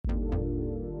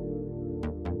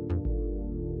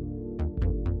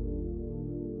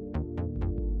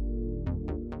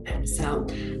So,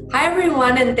 hi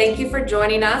everyone, and thank you for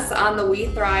joining us on the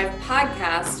weTHRIVE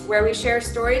podcast, where we share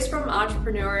stories from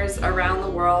entrepreneurs around the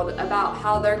world about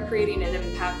how they're creating an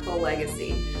impactful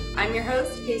legacy. I'm your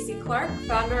host, Casey Clark,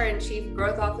 founder and chief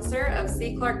growth officer of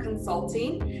C. Clark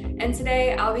Consulting, and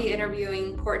today I'll be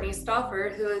interviewing Courtney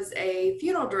Stauffer, who is a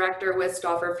funeral director with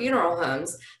Stauffer Funeral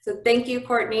Homes. So, thank you,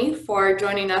 Courtney, for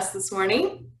joining us this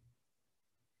morning.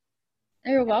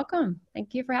 You're welcome.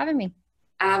 Thank you for having me.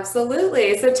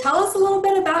 Absolutely. So tell us a little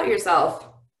bit about yourself.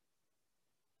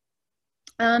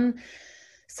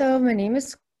 So my name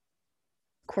is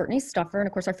Courtney Stauffer, and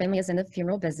of course our family is in the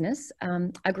funeral business.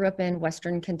 I grew up in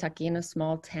Western Kentucky in a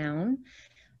small town.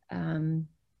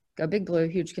 Go Big Blue,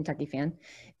 huge Kentucky fan,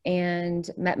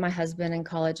 and met my husband in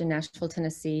college in Nashville,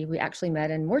 Tennessee. We actually met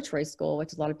in mortuary school,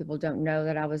 which a lot of people don't know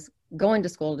that I was going to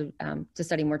school to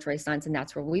study mortuary science, and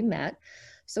that's where we met.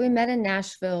 So we met in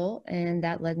Nashville, and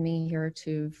that led me here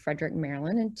to Frederick,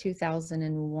 Maryland in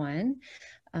 2001.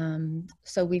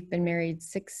 So we've been married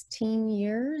 16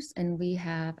 years, and we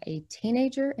have a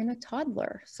teenager and a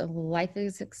toddler. So life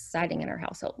is exciting in our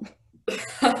household.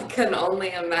 I can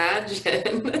only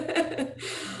imagine.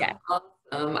 Yeah.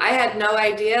 Awesome. I had no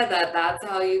idea that that's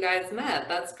how you guys met.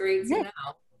 That's great to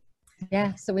know.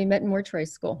 Yeah, so we met in mortuary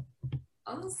school.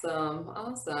 Awesome,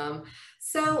 awesome.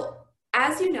 So,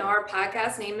 as you know, our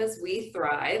podcast name is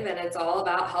weTHRIVE, and it's all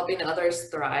about helping others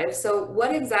thrive. So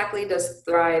what exactly does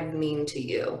thrive mean to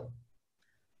you?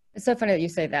 It's so funny that you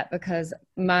say that, because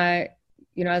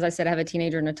as I said, I have a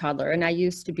teenager and a toddler, and I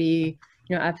used to be,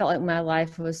 I felt like my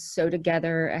life was so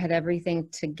together. I had everything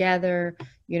together.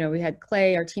 We had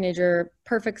Clay, our teenager,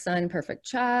 perfect son, perfect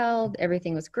child.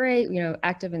 Everything was great,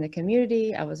 active in the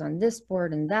community. I was on this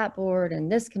board and that board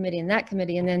and this committee and that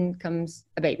committee. And then comes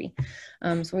a baby.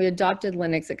 So we adopted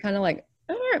Lennox. It kind of like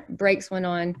brakes went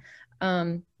on.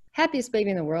 Happiest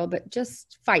baby in the world, but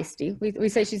just feisty. We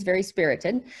say she's very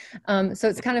spirited. So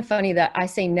it's kind of funny that I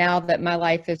say now that my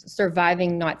life is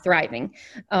surviving, not thriving.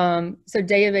 So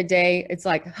day by day, it's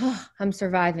like, oh, I'm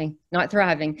surviving, not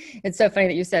thriving. It's so funny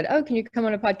that you said, oh, can you come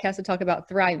on a podcast to talk about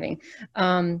thriving?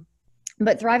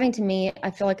 But thriving to me, I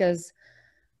feel like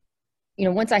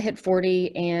once I hit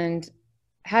 40 and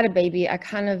had a baby, I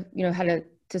kind of, had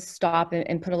to stop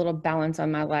and put a little balance on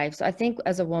my life. So I think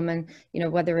as a woman,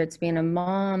 whether it's being a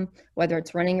mom, whether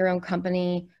it's running your own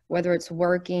company, whether it's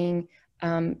working,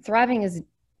 thriving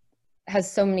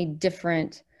has so many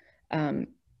different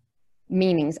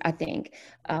meanings, I think.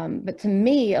 But to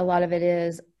me, a lot of it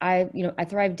is I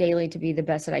thrive daily to be the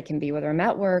best that I can be, whether I'm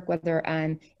at work, whether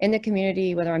I'm in the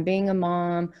community, whether I'm being a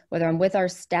mom, whether I'm with our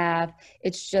staff.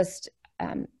 It's just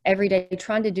every day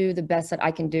trying to do the best that I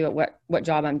can do at what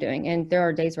job I'm doing. And there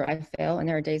are days where I fail, and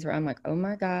there are days where I'm like, oh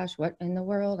my gosh, what in the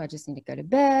world? I just need to go to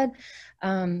bed.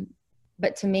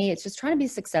 But to me, it's just trying to be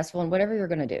successful in whatever you're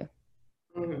going to do.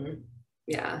 Mm-hmm.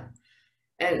 Yeah.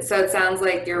 And so it sounds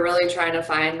like you're really trying to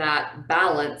find that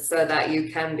balance so that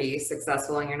you can be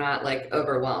successful and you're not like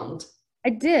overwhelmed. I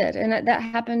did. And that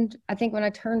happened, I think, when I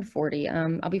turned 40.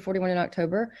 I'll be 41 in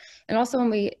October. And also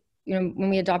when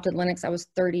we adopted Lennox, I was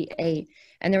 38.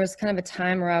 And there was kind of a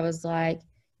time where I was like,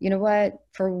 you know what,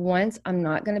 for once, I'm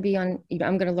not going to be on,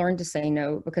 I'm going to learn to say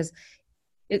no, because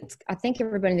I think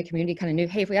everybody in the community kind of knew,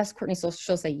 hey, if we ask Courtney,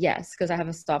 she'll say yes, because I have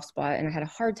a soft spot and I had a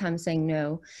hard time saying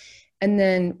no. And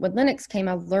then when Lennox came,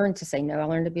 I learned to say no. I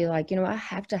learned to be like, I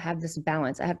have to have this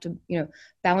balance. I have to,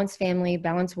 balance family,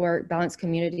 balance work, balance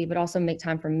community, but also make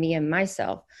time for me and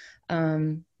myself.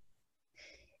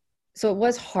 So it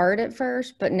was hard at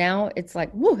first, but now it's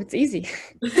like, whoa, it's easy.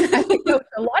 I think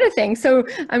a lot of things. So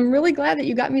I'm really glad that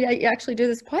you got me to actually do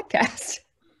this podcast.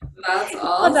 That's awesome. It's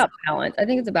all about balance. I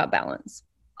think it's about balance.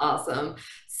 Awesome.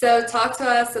 So talk to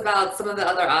us about some of the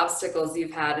other obstacles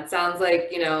you've had. It sounds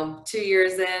like, 2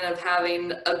 years in of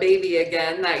having a baby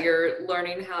again, that you're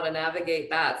learning how to navigate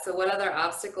that. So what other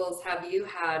obstacles have you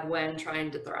had when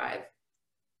trying to thrive?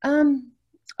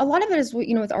 A lot of it is,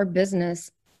 with our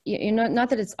business, not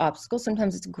that it's obstacles.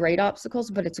 Sometimes it's great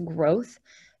obstacles, but it's growth.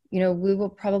 We will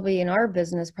probably in our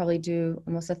business do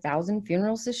almost 1,000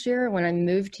 funerals this year. When I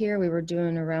moved here, we were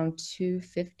doing around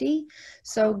 250.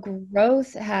 So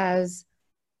growth has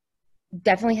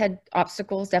definitely had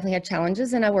obstacles, definitely had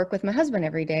challenges. And I work with my husband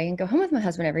every day and go home with my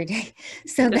husband every day.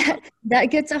 So that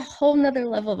gets a whole nother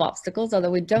level of obstacles,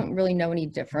 although we don't really know any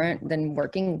different than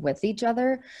working with each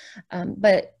other.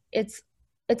 But it's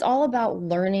all about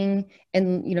learning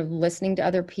and, listening to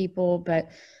other people, but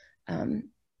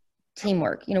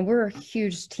teamwork. We're a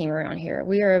huge team around here.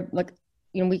 We are like,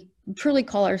 we truly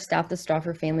call our staff the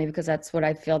Stauffer family, because that's what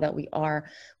I feel that we are.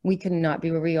 We could not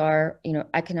be where we are.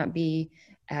 I cannot be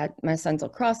at my son's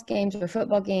lacrosse games or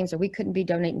football games, or we couldn't be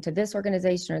donating to this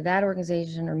organization or that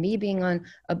organization, or me being on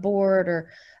a board,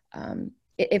 or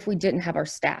if we didn't have our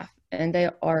staff. And they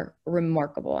are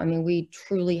remarkable. I mean, we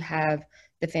truly have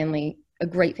a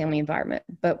great family environment,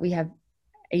 but we have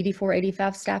 84,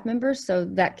 85 staff members. So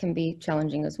that can be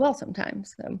challenging as well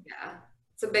sometimes. So Yeah,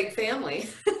 it's a big family.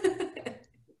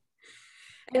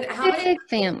 And big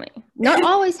family. Not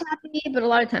always happy, but a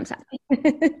lot of times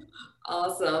happy.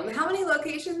 Awesome. How many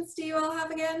locations do you all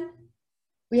have again?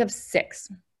 We have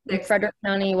 6. In Frederick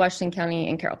County, Washington County,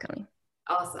 and Carroll County.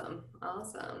 Awesome.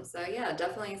 So yeah,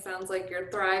 definitely sounds like you're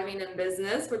thriving in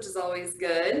business, which is always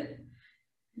good.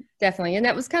 Definitely. And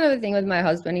that was kind of the thing with my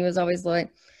husband. He was always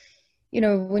like,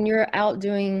 when you're out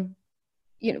doing,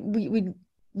 we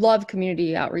love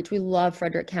community outreach. We love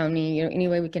Frederick County, any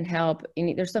way we can help.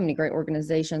 There's so many great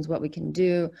organizations, what we can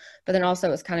do. But then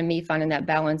also it's kind of me finding that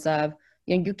balance of,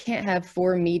 you can't have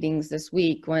 4 meetings this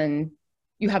week when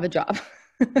you have a job.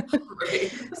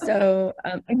 Right. So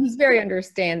and he's very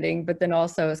understanding, but then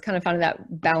also it's kind of finding that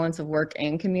balance of work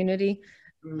and community.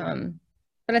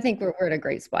 But I think we're at a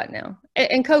great spot now.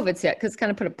 And COVID's hit because it's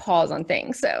kind of put a pause on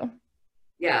things. So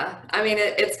yeah, I mean,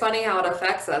 it's funny how it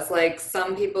affects us. Like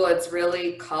some people, it's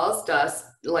really caused us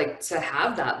like to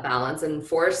have that balance and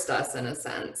forced us in a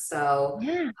sense. So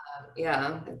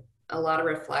yeah, a lot of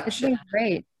reflection. It's been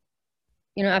great.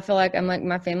 I feel like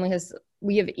my family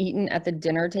we have eaten at the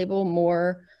dinner table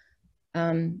more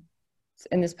in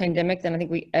this pandemic than I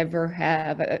think we ever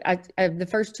have. The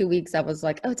first 2 weeks I was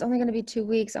like, oh, it's only going to be 2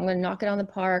 weeks. I'm going to knock it on the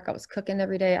park. I was cooking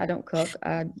every day. I don't cook.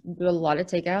 I do a lot of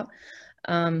takeout.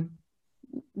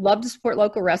 Love to support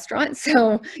local restaurants.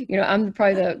 So, I'm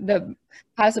probably the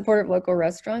high supporter of local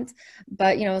restaurants,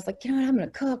 but, I was like, what, I'm going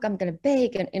to cook, I'm going to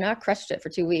bake. And I crushed it for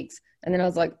 2 weeks. And then I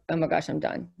was like, oh my gosh, I'm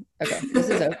done. Okay. This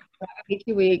is over.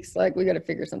 2 weeks. Like we got to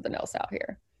figure something else out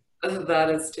here. That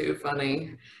is too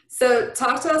funny. So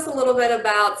talk to us a little bit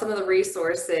about some of the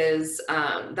resources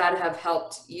that have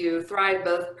helped you thrive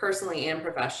both personally and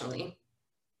professionally.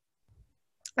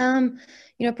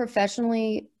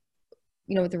 Professionally,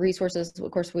 with the resources,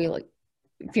 of course, we like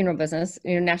funeral business,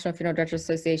 National Funeral Directors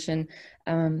Association.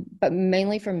 But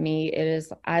mainly for me, it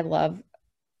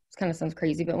kind of sounds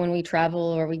crazy, but when we travel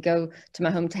or we go to my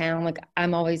hometown, like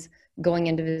I'm always going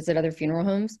in to visit other funeral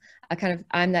homes.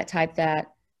 I'm that type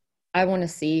that I want to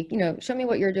see, show me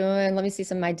what you're doing. Let me see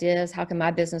some ideas. How can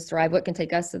my business thrive? What can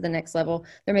take us to the next level?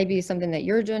 There may be something that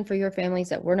you're doing for your families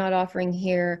that we're not offering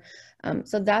here.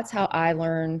 So that's how I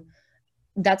learn.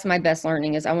 That's my best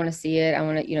learning is I want to see it. I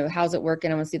want to, how's it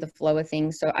working? I want to see the flow of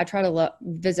things. So I try to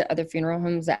visit other funeral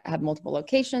homes that have multiple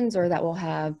locations or that will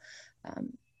have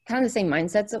kind of the same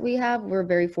mindsets that we have. We're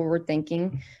very forward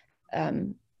thinking.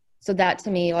 So that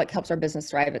to me, like helps our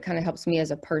business thrive. It kind of helps me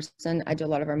as a person. I do a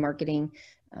lot of our marketing.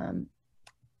 And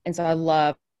so I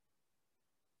love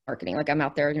marketing. Like I'm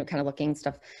out there, kind of looking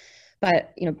stuff,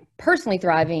 but, personally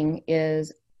thriving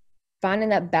is finding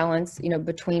that balance,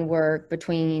 between work,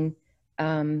 between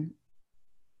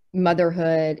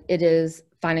motherhood. It is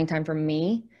finding time for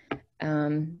me.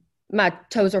 My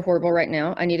toes are horrible right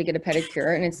now. I need to get a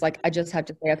pedicure. And it's like, I just have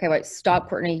to say, okay, wait, stop,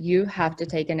 Courtney. You have to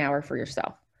take an hour for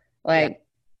yourself.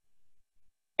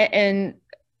 And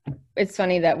it's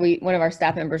funny that one of our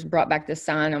staff members brought back this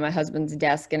sign on my husband's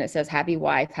desk and it says, happy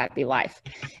wife, happy life.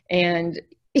 And,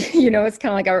 it's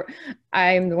kind of like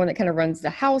I'm the one that kind of runs the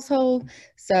household.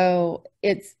 So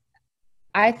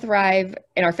I thrive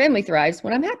and our family thrives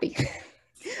when I'm happy.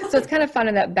 So it's kind of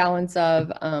finding that balance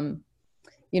of,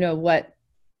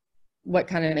 what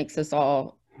kind of makes us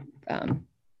all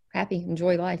happy,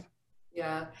 enjoy life.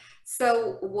 Yeah.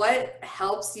 So what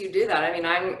helps you do that? I mean,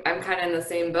 I'm kind of in the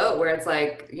same boat where it's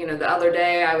like, the other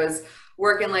day I was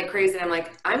working like crazy and I'm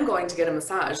like, I'm going to get a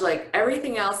massage. Like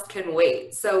everything else can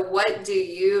wait. So what do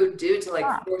you do to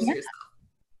like force yourself?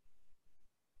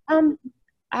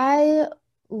 I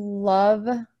love,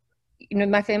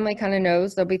 my family kind of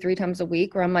knows there'll be 3 times a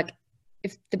week where I'm like,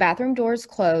 if the bathroom doors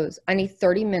close, I need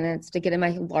 30 minutes to get in my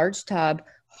large tub,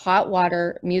 hot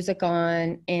water, music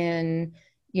on, and,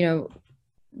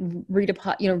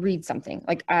 read something.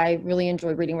 Like I really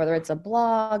enjoy reading, whether it's a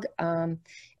blog. And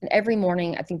every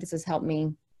morning, I think this has helped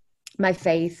me, my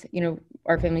faith,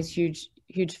 our family's huge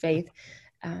faith.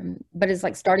 But it's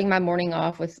like starting my morning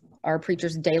off with our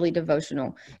preacher's daily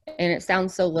devotional. And it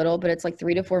sounds so little, but it's like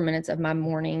 3 to 4 minutes of my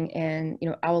morning. And,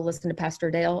 I will listen to Pastor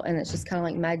Dale and it's just kind of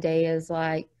like my day is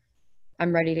like,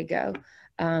 I'm ready to go.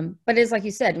 But it's like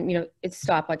you said, it's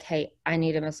stop like, hey, I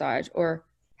need a massage, or,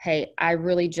 hey, I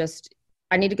really just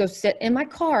I need to go sit in my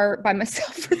car by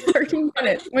myself for 30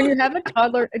 minutes. When you have a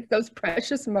toddler, it's those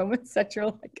precious moments that you're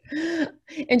like,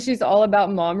 and she's all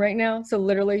about mom right now. So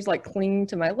literally she's like clinging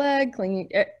to my leg, clinging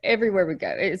everywhere we go.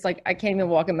 It's like, I can't even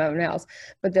walk in my own house.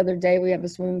 But the other day we have a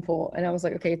swimming pool and I was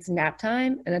like, okay, it's nap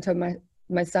time. And I told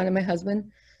my son and my husband,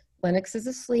 Lennox is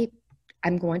asleep.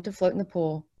 I'm going to float in the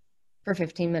pool for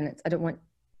 15 minutes. I don't want,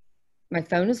 my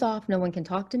phone is off. No one can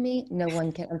talk to me. No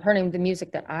one can, I'm turning the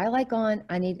music that I like on.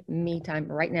 I need me time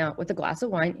right now with a glass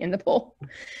of wine in the pool.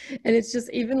 And it's just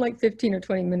even like 15 or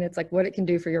 20 minutes, like what it can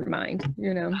do for your mind,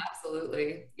 you know?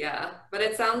 Absolutely. Yeah. But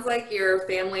it sounds like your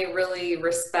family really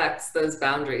respects those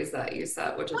boundaries that you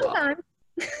set, which is awesome. Sometimes.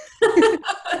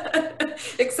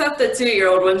 Except the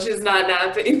 2-year-old when she's not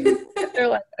napping. They're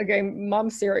like, okay,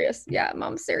 mom's serious. Yeah,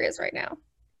 mom's serious right now.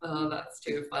 Oh, that's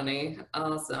too funny.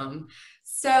 Awesome.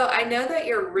 So I know that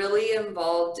you're really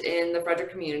involved in the Frederick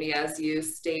community, as you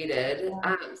stated.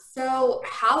 So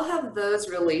how have those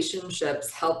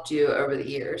relationships helped you over the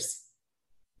years?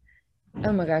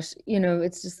 Oh my gosh, you know,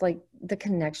 it's just like the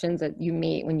connections that you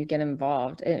meet when you get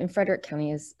involved. And Frederick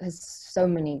County has so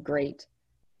many great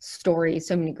stories,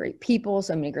 so many great people,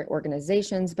 so many great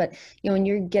organizations. But you know, when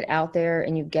you get out there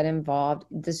and you get involved,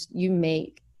 you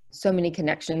make so many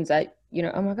connections that, you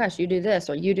know, oh my gosh, you do this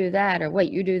or you do that, or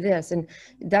wait, you do this. And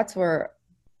that's where,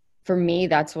 for me,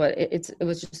 that's what it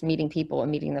was, just meeting people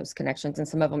and meeting those connections. And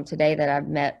some of them today that I've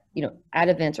met, you know, at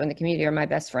events or in the community are my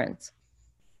best friends.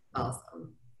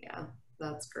 Awesome. Yeah,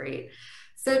 that's great.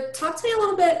 So talk to me a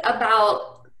little bit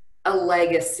about a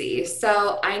legacy.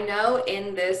 So I know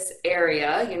in this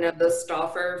area, you know, the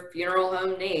Stauffer Funeral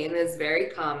Home name is very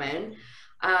common.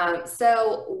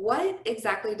 So what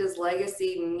exactly does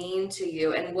legacy mean to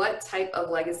you, and what type of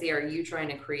legacy are you trying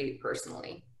to create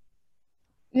personally?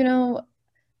 You know,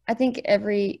 I think in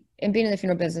being in the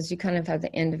funeral business, you kind of have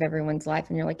the end of everyone's life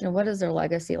and you're like, you know, what is their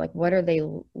legacy? Like, what are they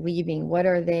leaving? What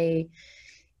are they?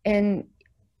 And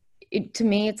to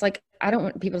me, it's like, I don't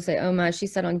want people to say, oh my, she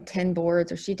sat on 10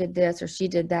 boards or she did this or she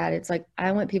did that. It's like,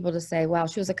 I want people to say, wow,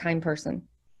 she was a kind person.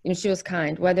 You know, she was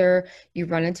kind. Whether you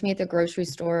run into me at the grocery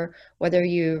store, whether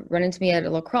you run into me at a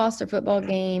lacrosse or football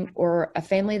game or a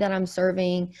family that I'm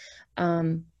serving,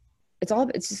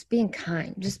 it's just being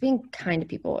kind to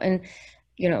people. And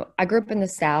you know, I grew up in the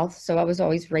South, so I was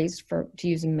always raised to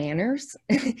use manners.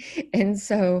 And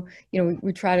so, you know,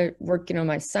 we try to work, you know,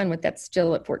 my son with that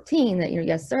still at 14, that, you know,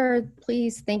 yes, sir,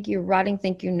 please, thank you, writing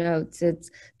thank you notes.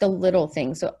 It's the little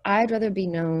things. So I'd rather be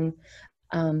known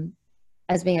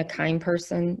as being a kind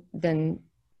person than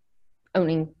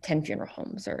owning 10 funeral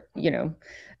homes, or, you know,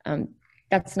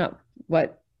 that's not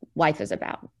what life is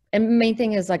about. And the main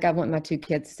thing is, like, I want my 2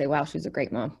 kids to say, wow, she was a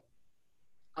great mom.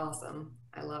 Awesome.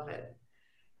 I love it.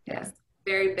 Yeah. Yes.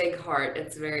 Very big heart.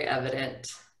 It's very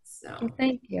evident. So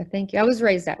Thank you. Thank you. I was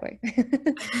raised that way.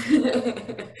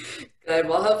 good.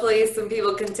 Well, hopefully some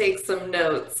people can take some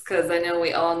notes, because I know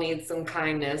we all need some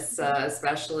kindness,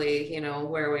 especially, you know,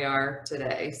 where we are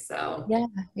today. So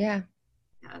Yeah,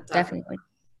 definitely. definitely.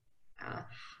 Yeah.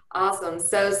 Awesome.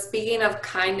 So speaking of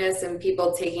kindness and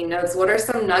people taking notes, what are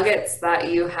some nuggets that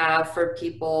you have for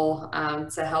people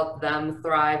to help them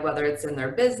thrive, whether it's in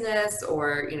their business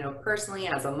or, you know, personally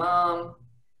as a mom?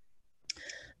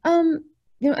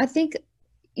 You know, I think,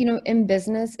 you know, in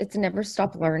business, it's never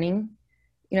stop learning.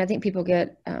 You know, I think people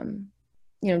get, you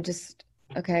know, just,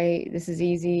 okay, this is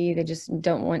easy. They just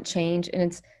don't want change.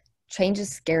 And change is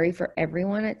scary for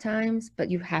everyone at times, but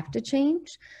you have to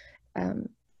change.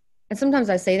 And sometimes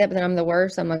I say that, but then I'm the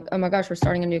worst. I'm like, oh my gosh, we're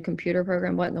starting a new computer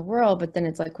program. What in the world? But then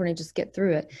it's like, Courtney, just get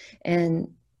through it. And,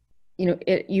 you know,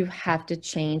 you have to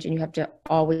change, and you have to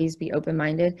always be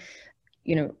open-minded,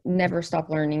 you know, never stop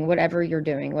learning, whatever you're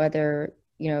doing, whether,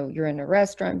 you know, you're in a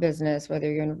restaurant business,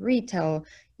 whether you're in retail,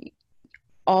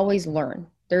 always learn.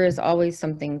 There is always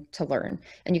something to learn,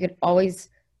 and you can always,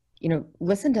 you know,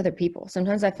 listen to other people.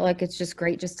 Sometimes I feel like it's just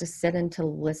great just to sit and to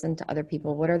listen to other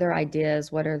people. What are their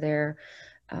ideas? What are their,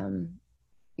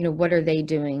 you know, what are they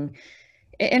doing?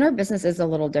 And our business is a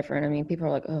little different. I mean, people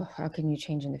are like, oh, how can you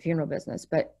change in the funeral business?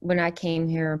 But when I came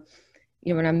here,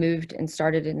 you know, when I moved and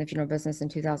started in the funeral business in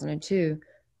 2002,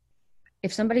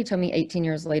 if somebody told me 18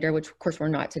 years later, which of course we're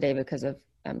not today because of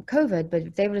COVID, but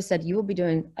if they would have said, you will be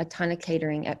doing a ton of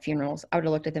catering at funerals, I would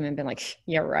have looked at them and been like,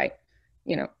 yeah, right.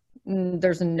 You know,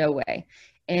 there's no way.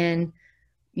 And,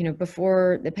 you know,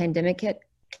 before the pandemic hit,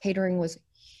 catering was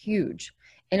huge.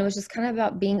 And it was just kind of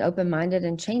about being open-minded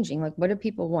and changing. Like, what do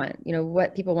people want? You know,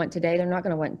 what people want today, they're not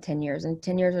going to want in 10 years. And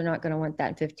 10 years, they're not going to want that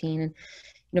in 15. And,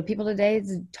 you know, people today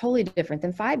is totally different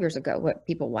than 5 years ago, what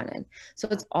people wanted. So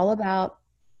it's all about,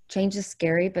 change is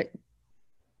scary, but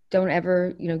don't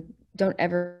ever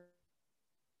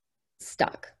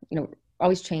stuck,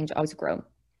 always change, always grow.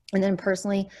 And then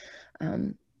personally,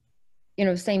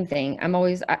 same thing. I'm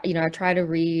always, I try to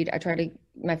read,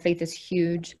 my faith is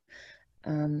huge.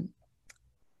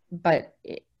 But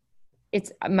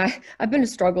I've been a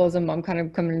struggle as a mom, kind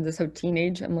of coming into this whole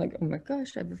teenage. I'm like, oh my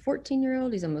gosh, I have a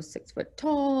 14-year-old. He's almost 6 foot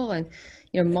tall. And,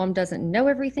 mom doesn't know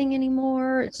everything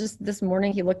anymore. It's just this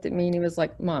morning he looked at me and he was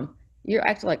like, Mom, you're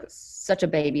acting like such a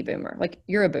baby boomer. Like,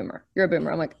 you're a boomer. You're a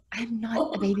boomer. I'm like, I'm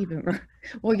not a baby boomer.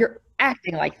 Well, you're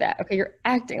acting like that. Okay. You're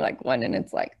acting like one. And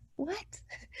it's like, what?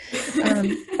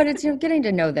 But it's, getting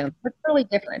to know them. They're totally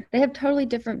different. They have totally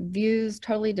different views,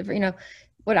 totally different,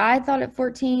 what I thought at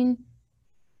 14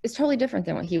 is totally different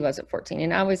than what he was at 14.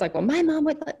 And I was like, well, my mom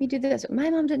would let me do this.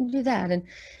 My mom didn't do that.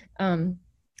 And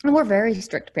we're very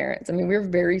strict parents. I mean, we're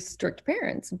very strict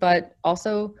parents, but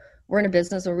also we're in a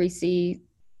business where we see,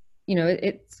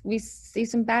 we see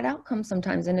some bad outcomes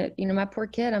sometimes. And my poor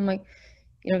kid, I'm like,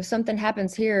 if something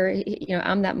happens here,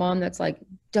 I'm that mom that's like,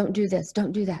 don't do this,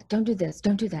 don't do that, don't do this,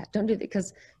 don't do that, don't do that,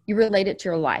 because you relate it to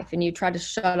your life and you try to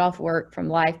shut off work from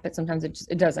life, but sometimes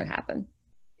it doesn't happen.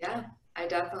 Yeah, I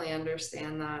definitely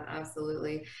understand that.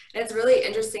 Absolutely. And it's really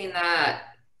interesting that,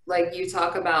 like, you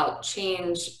talk about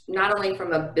change, not only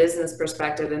from a business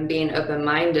perspective and being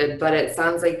open-minded, but it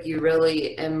sounds like you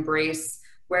really embrace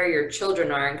where your children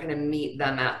are and kind of meet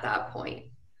them at that point.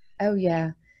 Oh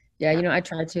yeah. Yeah. I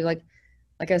try to, like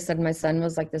I said, my son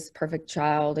was like this perfect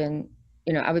child, and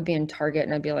I would be in Target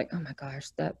and I'd be like, oh my gosh,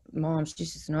 that mom,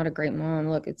 she's just not a great mom.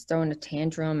 Look, it's throwing a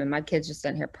tantrum and my kid's just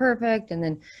sitting here perfect. And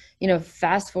then,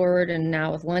 fast forward, and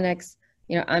now with Lennox,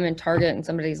 I'm in Target and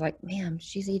somebody's like, ma'am,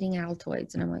 she's eating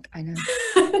Altoids. And I'm like, I know.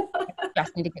 I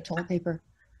just need to get toilet paper.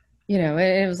 And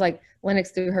it was like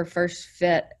Lennox threw her first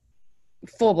fit,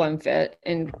 full-blown fit,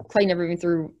 and Clay never even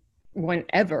threw one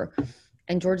ever.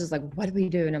 And George is like, what do we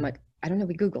do? And I'm like, I don't know.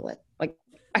 We Google it. Like,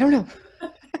 I don't know.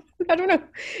 I don't know.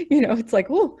 It's like,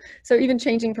 oh, so even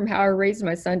changing from how I raised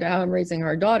my son to how I'm raising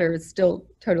our daughter is still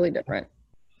totally different.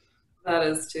 That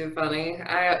is too funny.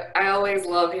 I always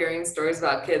love hearing stories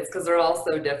about kids because they're all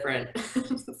so different.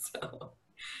 So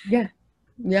yeah.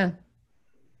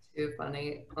 Too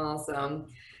funny. Awesome.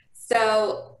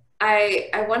 So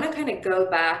I want to kind of go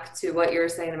back to what you were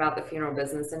saying about the funeral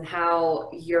business and how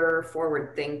you're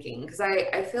forward thinking. Because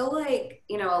I feel like,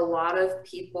 a lot of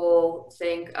people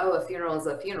think, oh, a funeral is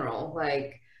a funeral.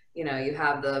 Like, you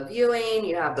have the viewing,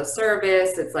 you have the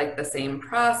service, it's like the same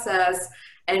process.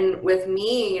 And with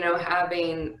me,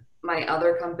 having my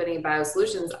other company,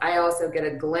 BioSolutions, I also get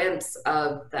a glimpse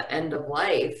of the end of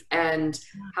life and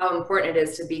how important it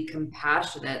is to be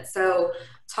compassionate. So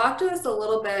talk to us a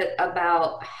little bit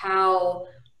about how,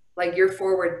 like, your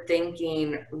forward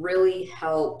thinking really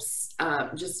helps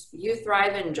just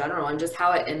weTHRIVE in general and just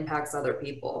how it impacts other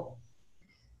people.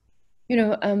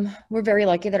 We're very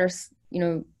lucky that our,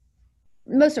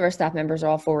 most of our staff members are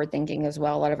all forward thinking as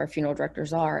well. A lot of our funeral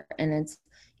directors are. And it's,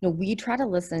 we try to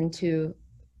listen to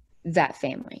that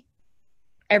family.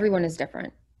 Everyone is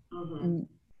different. Mm-hmm.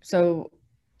 So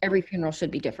every funeral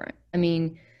should be different. I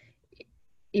mean,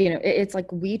 it's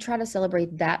like we try to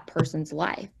celebrate that person's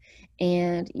life.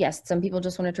 And yes, some people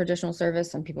just want a traditional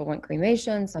service. Some people want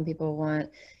cremation. Some people want,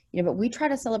 but we try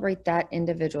to celebrate that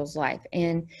individual's life.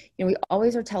 And, we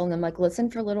always are telling them, like, listen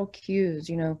for little cues,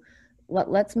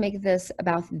 let's make this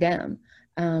about them.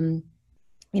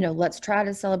 Let's try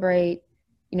to celebrate,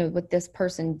 what this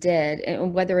person did,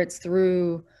 and whether it's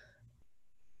through,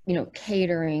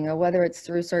 catering, or whether it's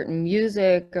through certain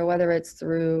music, or whether it's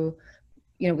through,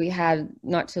 we had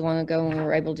not too long ago when we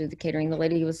were able to do the catering, the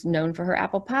lady was known for her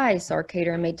apple pies. So our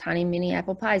caterer made tiny mini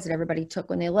apple pies that everybody took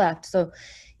when they left. So,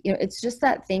 it's just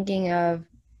that thinking of,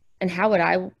 and how would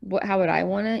I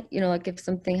want it? Like if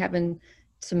something happened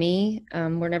to me,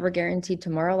 we're never guaranteed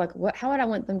tomorrow. Like how would I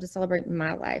want them to celebrate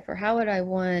my life? Or how would I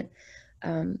want,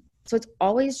 so it's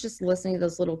always just listening to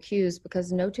those little cues,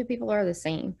 because no two people are the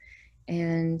same.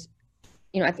 And,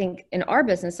 I think in our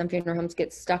business, some funeral homes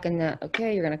get stuck in that,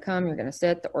 okay, you're going to come, you're going to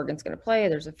sit, the organ's going to play,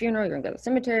 there's a funeral, you're going to go to the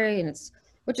cemetery, and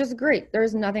which is great.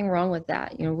 There's nothing wrong with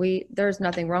that. There's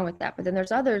nothing wrong with that. But then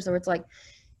there's others where it's like,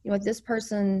 this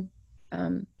person,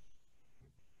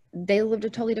 they lived a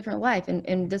totally different life,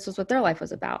 and this was what their life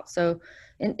was about. So,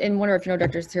 and one of our funeral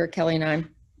directors here, Kelly, and I,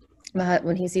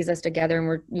 when he sees us together and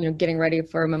we're, getting ready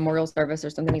for a memorial service or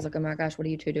something, he's like, oh my gosh, what are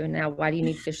you two doing now? Why do you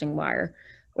need fishing wire?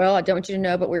 Well, I don't want you to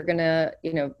know, but we're going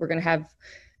to have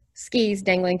skis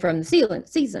dangling from the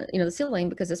ceiling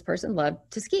because this person loved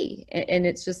to ski. And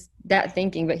it's just that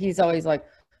thinking, but he's always like,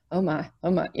 oh my.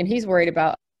 And he's worried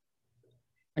about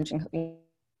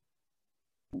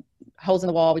holes in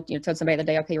the wall. We, told somebody the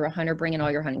day, okay, you're a hunter, bring in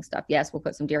all your hunting stuff. Yes, we'll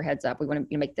put some deer heads up. We want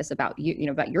to make this about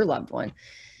you, about your loved one.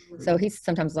 Mm-hmm. So he's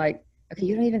sometimes like, okay,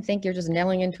 you don't even think you're just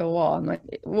nailing into a wall. I'm like,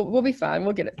 we'll be fine.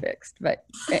 We'll get it fixed. But,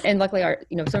 and luckily our,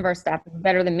 some of our staff is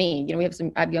better than me.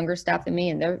 I have younger staff than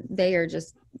me, and they are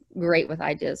just great with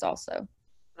ideas also.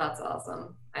 That's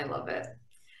awesome. I love it.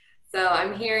 So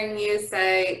I'm hearing you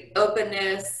say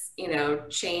openness,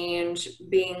 change,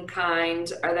 being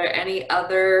kind. Are there any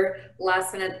other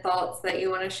last minute thoughts that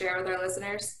you want to share with our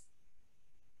listeners?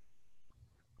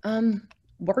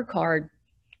 Work hard,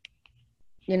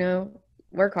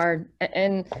 work hard.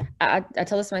 And I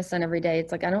tell this to my son every day.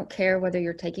 It's like, I don't care whether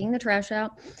you're taking the trash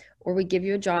out or we give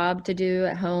you a job to do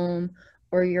at home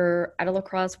or you're at a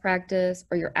lacrosse practice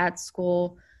or you're at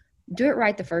school. Do it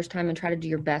right the first time and try to do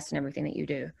your best in everything that you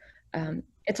do.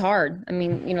 It's hard. I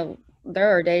mean, there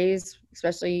are days,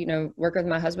 especially, working with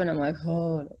my husband, I'm like,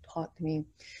 oh, don't talk to me.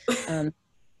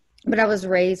 But I was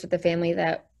raised with a family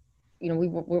that,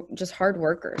 we're just hard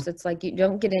workers. It's like, you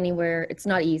don't get anywhere. It's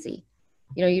not easy.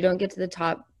 You don't get to the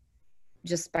top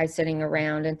just by sitting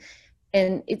around.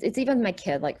 And it's even my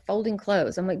kid, like folding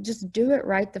clothes. I'm like, just do it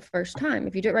right the first time.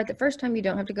 If you do it right the first time, you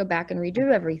don't have to go back and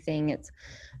redo everything. It's,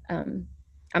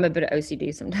 I'm a bit of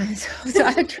OCD sometimes, so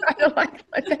I try to let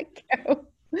that go.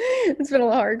 It's been a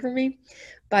little hard for me,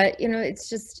 but it's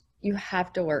just, you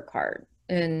have to work hard,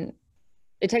 and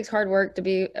it takes hard work to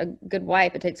be a good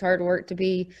wife. It takes hard work to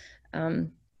be a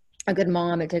good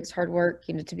mom. It takes hard work,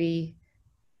 to be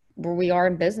where we are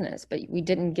in business, but we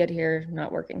didn't get here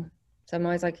not working. So I'm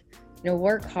always like,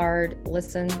 work hard,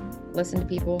 listen to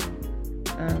people.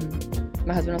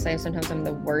 My husband will say sometimes I'm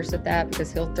the worst at that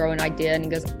because he'll throw an idea and he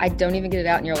goes, I don't even get it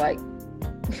out. And you're like,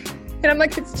 and I'm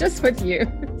like, it's just with you.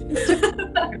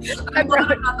 I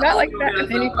promise. Not like that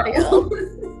with anybody else.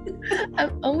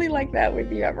 I'm only like that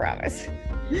with you, I promise.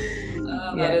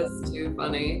 That is too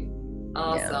funny.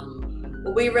 Awesome. Yeah.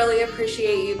 Well, we really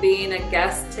appreciate you being a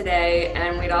guest today,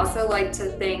 and we'd also like to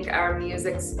thank our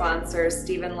music sponsor,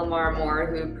 Stephen Lamar Moore,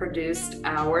 who produced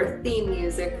our theme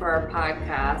music for our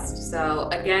podcast. So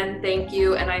again, thank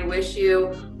you, and I wish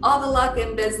you all the luck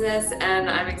in business, and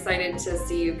I'm excited to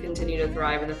see you continue to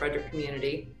thrive in the Frederick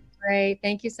community. Great.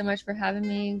 Thank you so much for having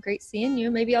me. Great seeing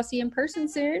you. Maybe I'll see you in person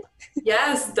soon.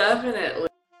 Yes, definitely.